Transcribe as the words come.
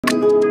We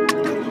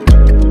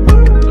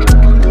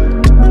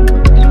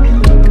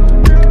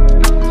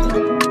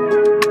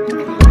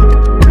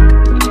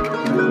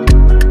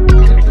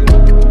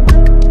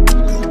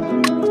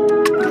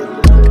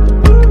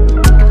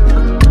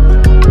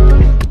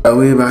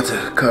about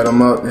to cut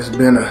them up. It's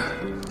been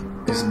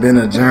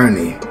a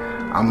journey.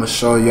 I'm gonna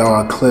show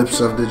y'all clips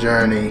of the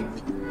journey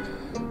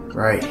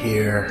right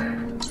here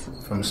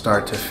from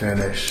start to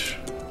finish.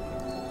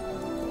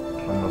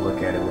 I'm gonna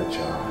look at it with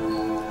y'all.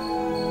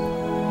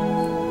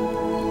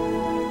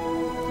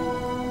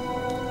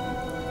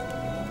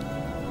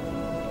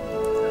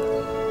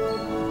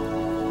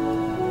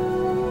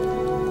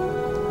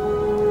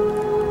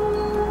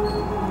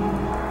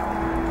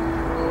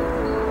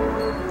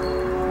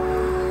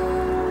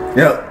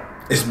 Yep,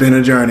 it's been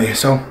a journey.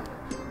 So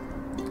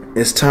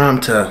it's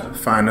time to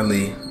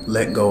finally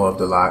let go of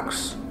the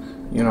locks.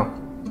 You know,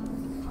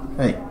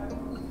 hey,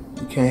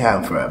 you can't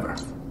have them forever.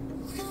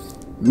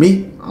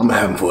 Me, I'm gonna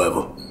have them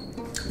forever.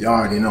 Y'all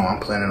already know I'm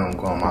planning on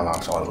growing my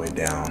locks all the way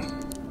down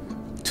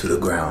to the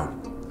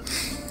ground.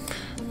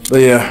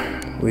 But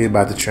yeah, we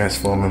about to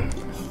transform them.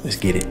 Let's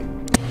get it.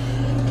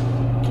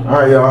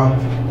 All right, y'all.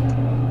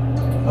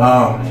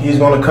 He's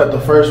gonna cut the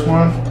first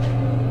one.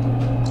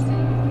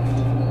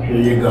 Here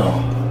you go.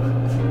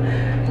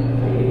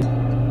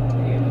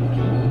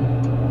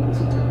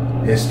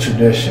 It's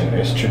tradition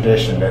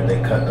that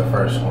they cut the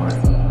first one.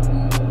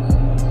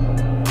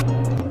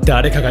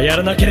 誰かがや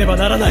らなければ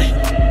ならない。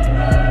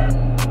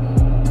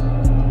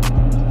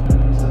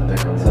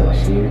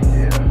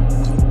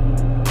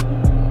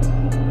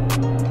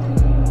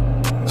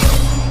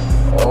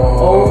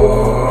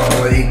 Oh,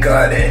 he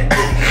got it.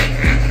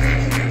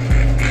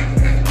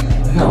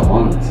 Look how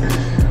long this is.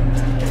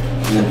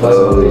 And then plus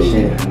all this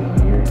shit.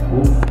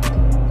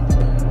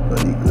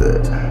 Pretty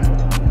good.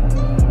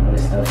 All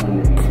this stuff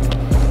under here.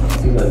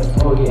 See, look.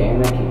 Oh yeah, and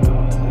that came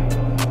out.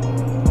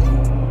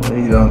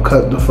 He done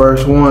cut the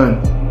first one.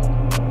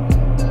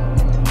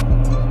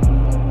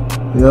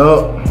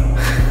 Yup.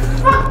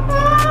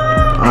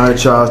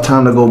 Alright, y'all, it's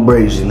time to go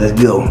brazy. Let's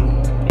go.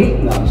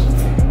 No, I'm just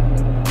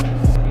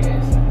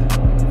yes.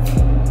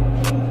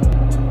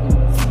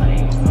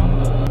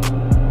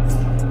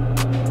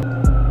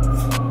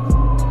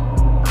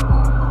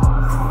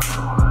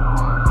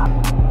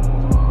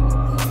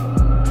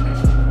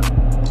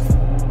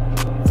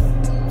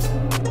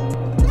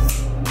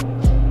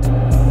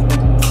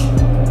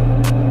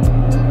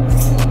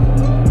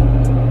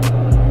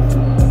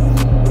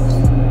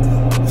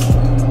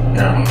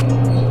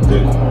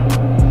 Big one.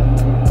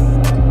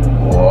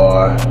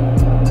 Boy.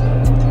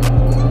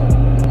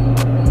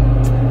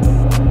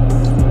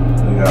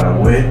 We got a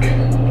wick.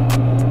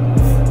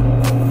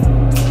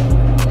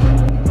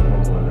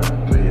 We got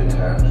 3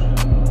 attached.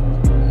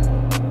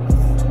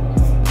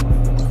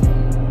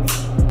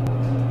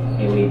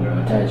 Hey, wait, bro,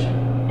 attach it. I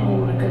don't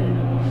want to cut it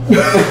no more.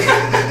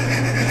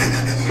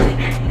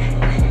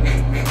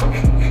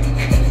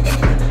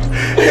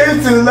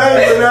 It's too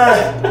late for that.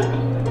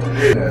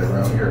 Yeah,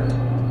 around here.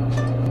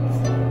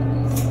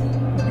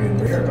 Getting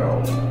weird though.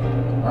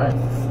 Right?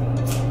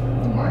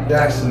 Mike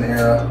Jackson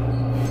era.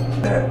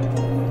 That.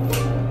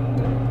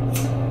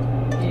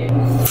 Yeah.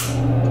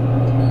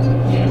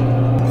 Yeah.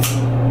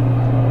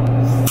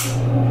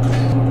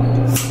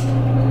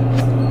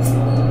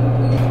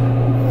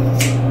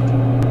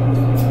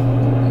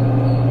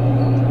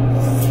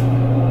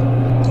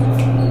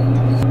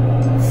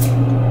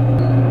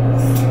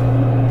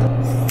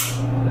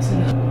 That's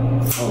enough.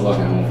 Oh, look,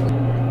 I'm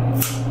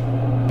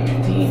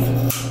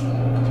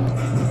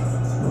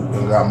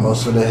We got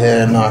most of the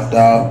hair knocked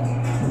out.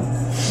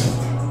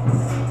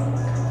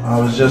 I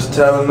was just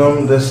telling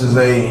them this is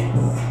a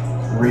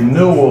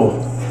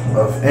renewal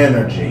of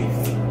energy.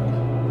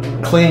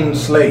 Clean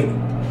slate.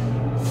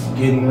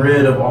 Getting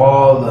rid of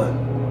all the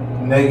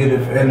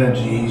negative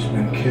energy he's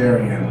been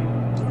carrying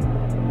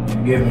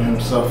and giving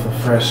himself a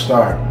fresh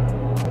start.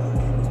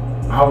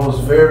 I was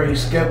very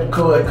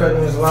skeptical at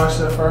cutting his locks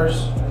at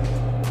first,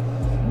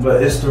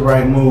 but it's the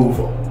right move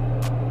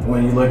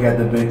when you look at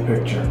the big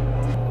picture.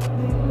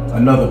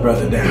 Another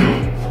brother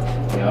down.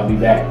 Yeah, I'll be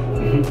back.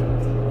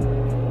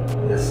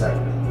 Yes, sir.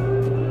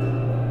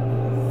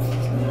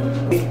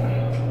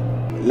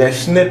 Let's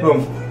snip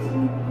him.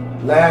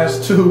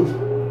 Last 2.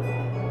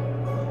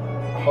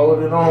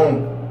 Hold it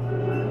on.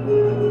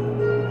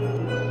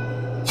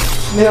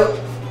 Snip.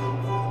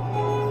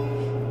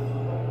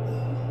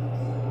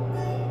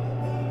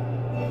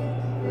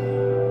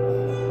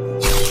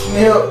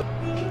 Snip.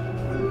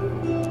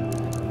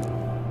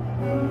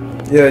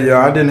 Yeah, y'all,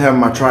 I didn't have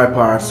my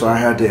tripod, so I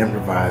had to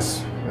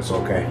improvise. It's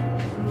okay.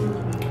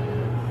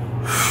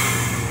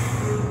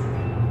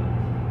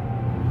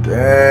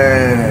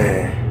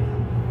 Dang.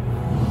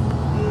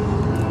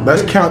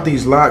 Let's count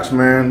these locks,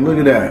 man. Look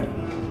at that.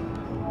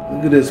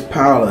 Look at this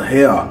pile of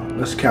hair.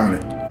 Let's count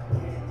it.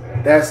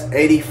 That's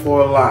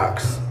 84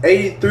 locks.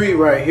 83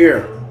 right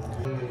here.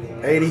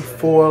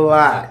 84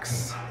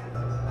 locks.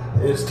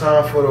 It's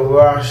time for the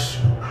wash.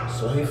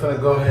 So he's gonna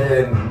go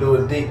ahead and do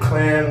a deep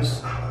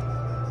cleanse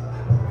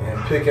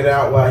and pick it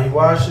out while he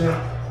washing.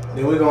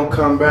 Then we're gonna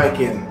come back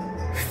and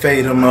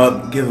fade him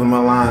up, give him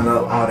a line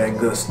up, all that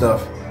good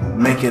stuff.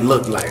 Make it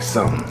look like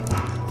something.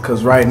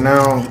 Cause right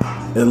now,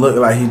 it looked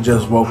like he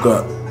just woke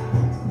up.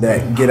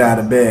 That get out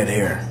of bed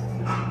hair.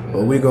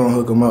 But we're gonna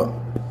hook him up.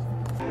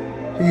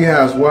 He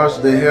has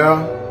washed the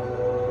hair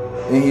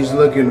and he's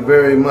looking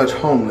very much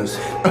homeless.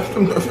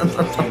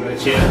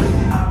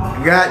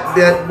 Got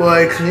that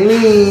boy clean.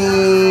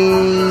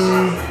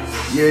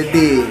 You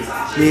did.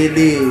 You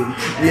did.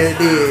 You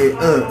did.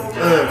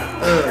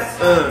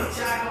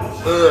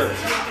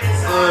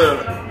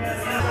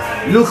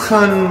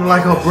 Looking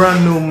like a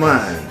brand new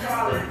man.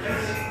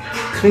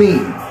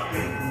 Clean.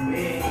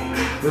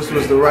 This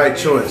was the right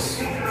choice.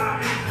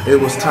 It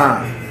was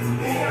time.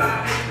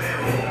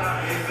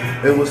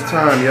 It was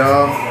time,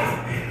 y'all.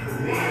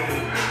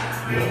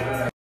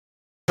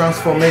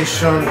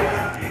 Transformation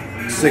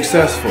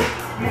successful.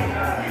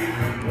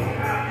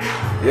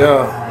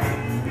 Yeah.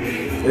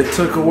 It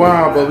took a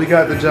while, but we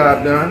got the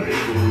job done.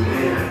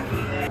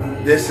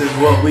 This is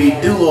what we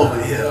do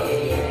over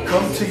here.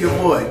 Come to your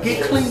boy.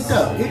 Get cleaned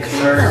up. Get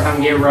cleaned up.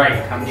 Come get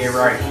right. Come get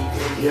right.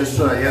 Yes,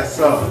 sir. Yes,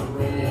 sir.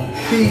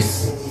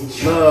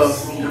 Peace,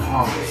 love, and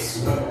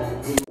harmony.